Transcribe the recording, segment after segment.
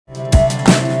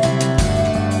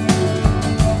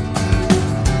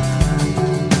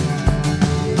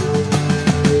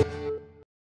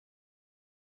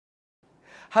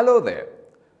Hello there.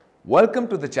 Welcome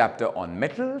to the chapter on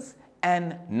metals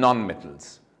and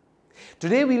non-metals.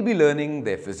 Today we'll be learning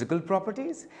their physical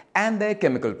properties and their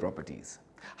chemical properties,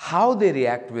 how they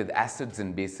react with acids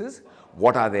and bases,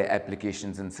 what are their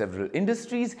applications in several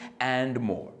industries and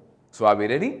more. So are we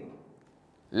ready?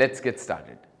 Let's get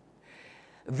started.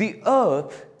 The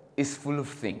earth is full of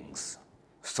things,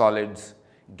 solids,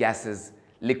 gases,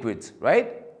 liquids,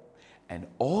 right? And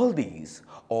all these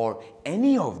or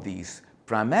any of these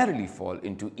primarily fall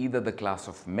into either the class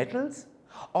of metals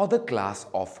or the class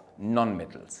of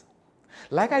non-metals.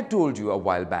 Like I told you a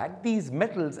while back, these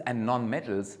metals and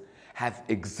non-metals have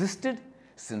existed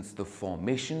since the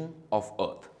formation of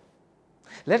Earth.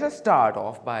 Let us start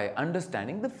off by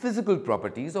understanding the physical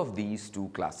properties of these two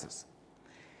classes.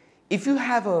 If you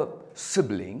have a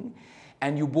sibling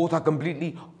and you both are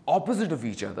completely opposite of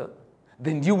each other,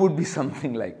 then you would be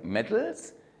something like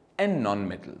metals and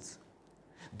non-metals.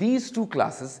 These two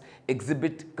classes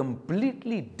exhibit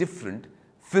completely different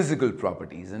physical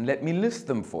properties, and let me list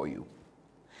them for you.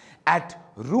 At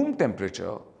room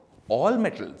temperature, all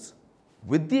metals,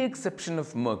 with the exception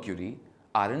of mercury,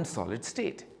 are in solid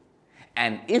state.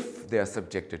 And if they are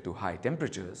subjected to high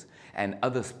temperatures and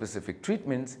other specific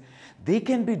treatments, they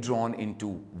can be drawn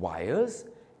into wires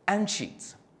and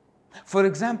sheets. For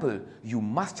example, you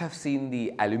must have seen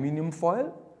the aluminium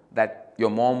foil that your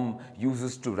mom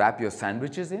uses to wrap your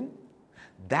sandwiches in.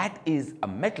 That is a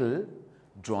metal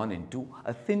drawn into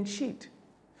a thin sheet.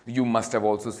 You must have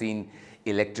also seen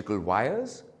electrical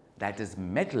wires, that is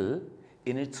metal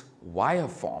in its wire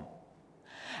form.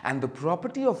 And the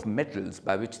property of metals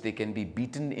by which they can be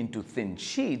beaten into thin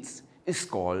sheets is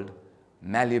called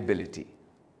malleability.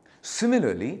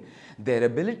 Similarly, their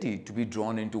ability to be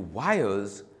drawn into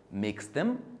wires makes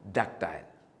them ductile.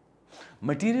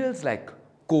 Materials like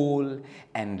coal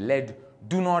and lead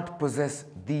do not possess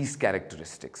these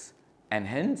characteristics, and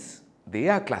hence they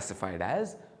are classified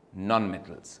as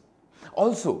non-metals.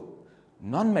 Also,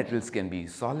 non-metals can be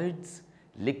solids,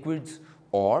 liquids,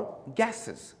 or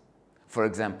gases. For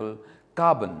example,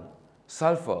 carbon,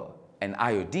 sulfur, and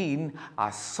iodine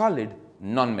are solid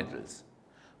non-metals.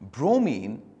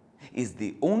 Bromine is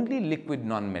the only liquid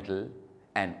non-metal,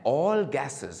 and all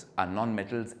gases are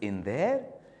non-metals in their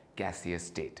gaseous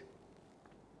state.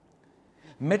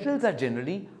 Metals are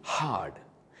generally hard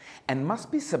and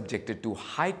must be subjected to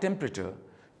high temperature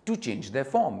to change their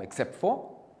form, except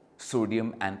for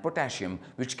sodium and potassium,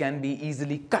 which can be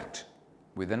easily cut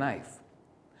with a knife.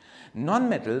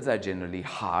 Non-metals are generally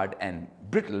hard and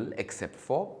brittle except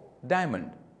for diamond.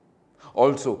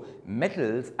 Also,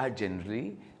 metals are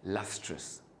generally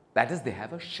lustrous, that is, they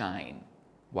have a shine,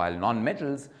 while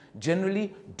non-metals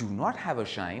generally do not have a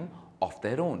shine of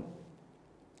their own.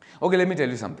 Okay, let me tell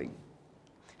you something.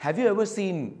 Have you ever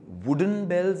seen wooden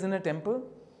bells in a temple?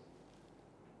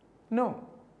 No,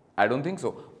 I don't think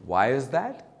so. Why is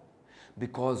that?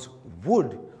 Because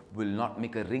wood will not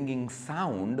make a ringing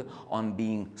sound on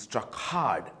being struck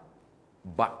hard,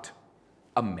 but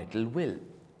a metal will.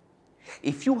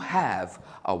 If you have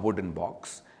a wooden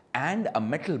box and a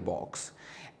metal box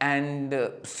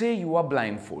and say you are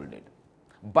blindfolded,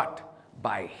 but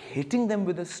by hitting them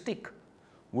with a stick,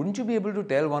 wouldn't you be able to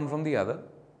tell one from the other?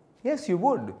 Yes, you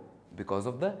would, because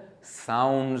of the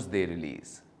sounds they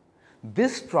release.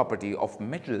 This property of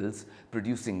metals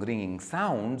producing ringing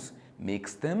sounds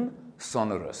makes them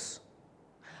sonorous,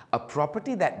 a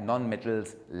property that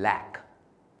non-metals lack.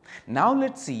 Now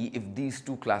let's see if these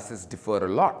two classes differ a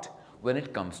lot when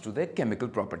it comes to their chemical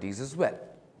properties as well.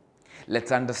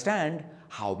 Let's understand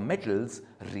how metals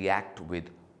react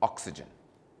with oxygen.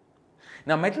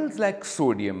 Now, metals like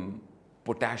sodium,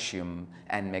 potassium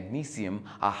and magnesium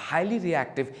are highly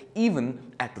reactive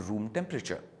even at room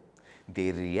temperature.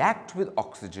 They react with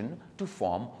oxygen to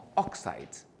form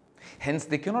oxides. Hence,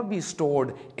 they cannot be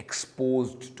stored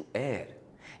exposed to air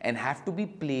and have to be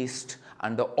placed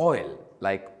under oil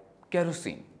like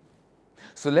kerosene.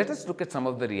 So, let us look at some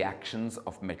of the reactions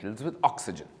of metals with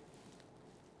oxygen.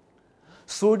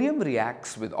 Sodium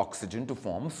reacts with oxygen to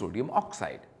form sodium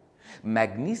oxide.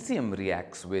 Magnesium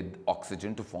reacts with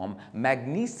oxygen to form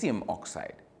magnesium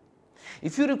oxide.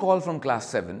 If you recall from class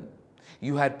 7,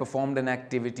 you had performed an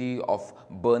activity of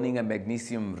burning a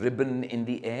magnesium ribbon in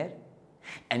the air,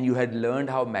 and you had learned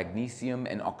how magnesium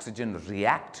and oxygen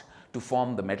react to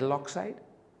form the metal oxide.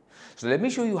 So let me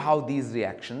show you how these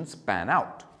reactions pan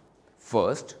out.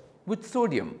 First, with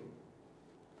sodium.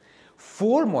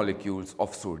 4 molecules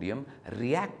of sodium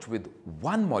react with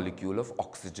 1 molecule of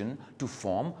oxygen to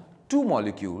form 2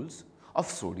 molecules of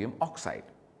sodium oxide.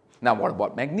 Now, what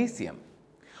about magnesium?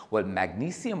 Well,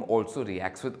 magnesium also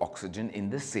reacts with oxygen in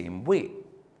the same way.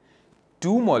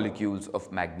 Two molecules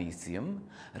of magnesium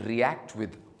react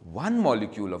with one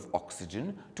molecule of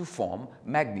oxygen to form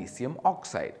magnesium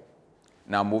oxide.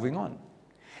 Now moving on.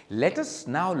 Let us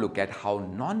now look at how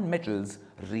non-metals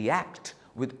react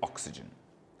with oxygen.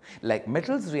 Like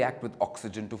metals react with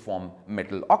oxygen to form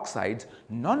metal oxides,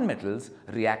 non-metals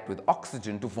react with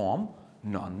oxygen to form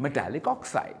non-metallic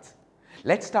oxides.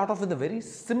 Let's start off with a very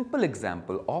simple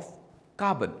example of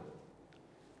carbon.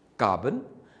 Carbon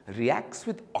reacts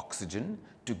with oxygen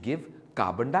to give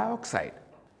carbon dioxide.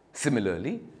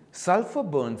 Similarly, sulfur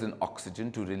burns in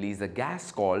oxygen to release a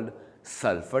gas called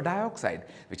sulfur dioxide,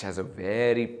 which has a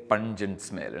very pungent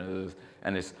smell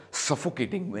and is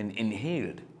suffocating when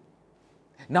inhaled.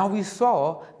 Now we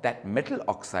saw that metal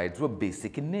oxides were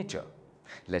basic in nature.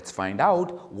 Let's find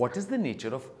out what is the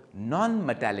nature of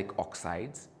non-metallic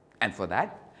oxides, and for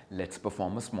that, let's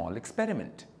perform a small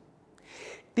experiment.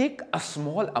 Take a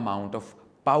small amount of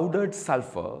powdered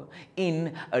sulfur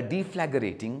in a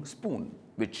deflagrating spoon,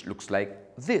 which looks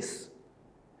like this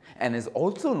and is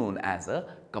also known as a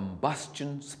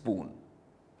combustion spoon.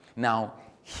 Now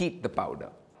heat the powder.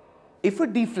 If a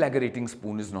deflagrating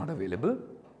spoon is not available,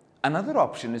 another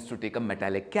option is to take a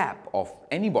metallic cap of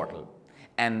any bottle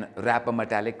and wrap a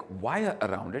metallic wire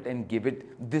around it and give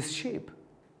it this shape.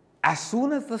 As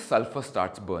soon as the sulfur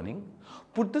starts burning,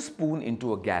 put the spoon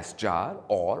into a gas jar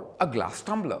or a glass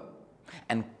tumbler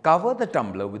and cover the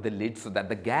tumbler with the lid so that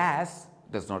the gas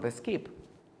does not escape.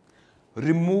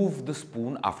 Remove the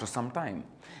spoon after some time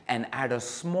and add a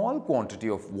small quantity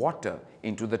of water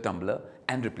into the tumbler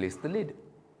and replace the lid.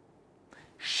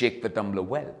 Shake the tumbler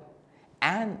well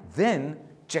and then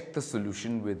check the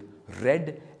solution with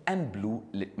red and blue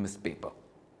litmus paper.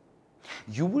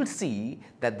 You will see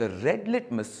that the red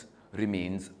litmus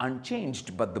remains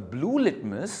unchanged, but the blue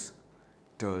litmus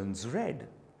turns red.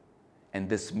 And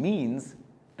this means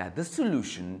that the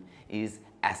solution is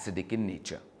acidic in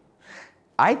nature.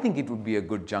 I think it would be a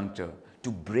good juncture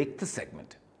to break the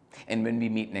segment. And when we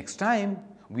meet next time,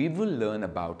 we will learn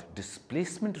about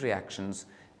displacement reactions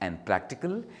and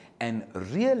practical and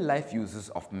real-life uses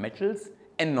of metals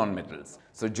and non-metals.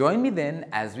 So join me then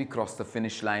as we cross the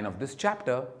finish line of this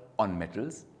chapter on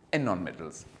metals and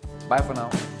non-metals. Bye for now.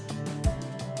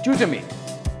 Tutor Mate.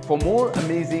 For more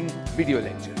amazing video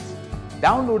lectures,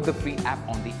 download the free app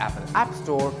on the Apple App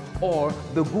Store or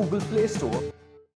the Google Play Store.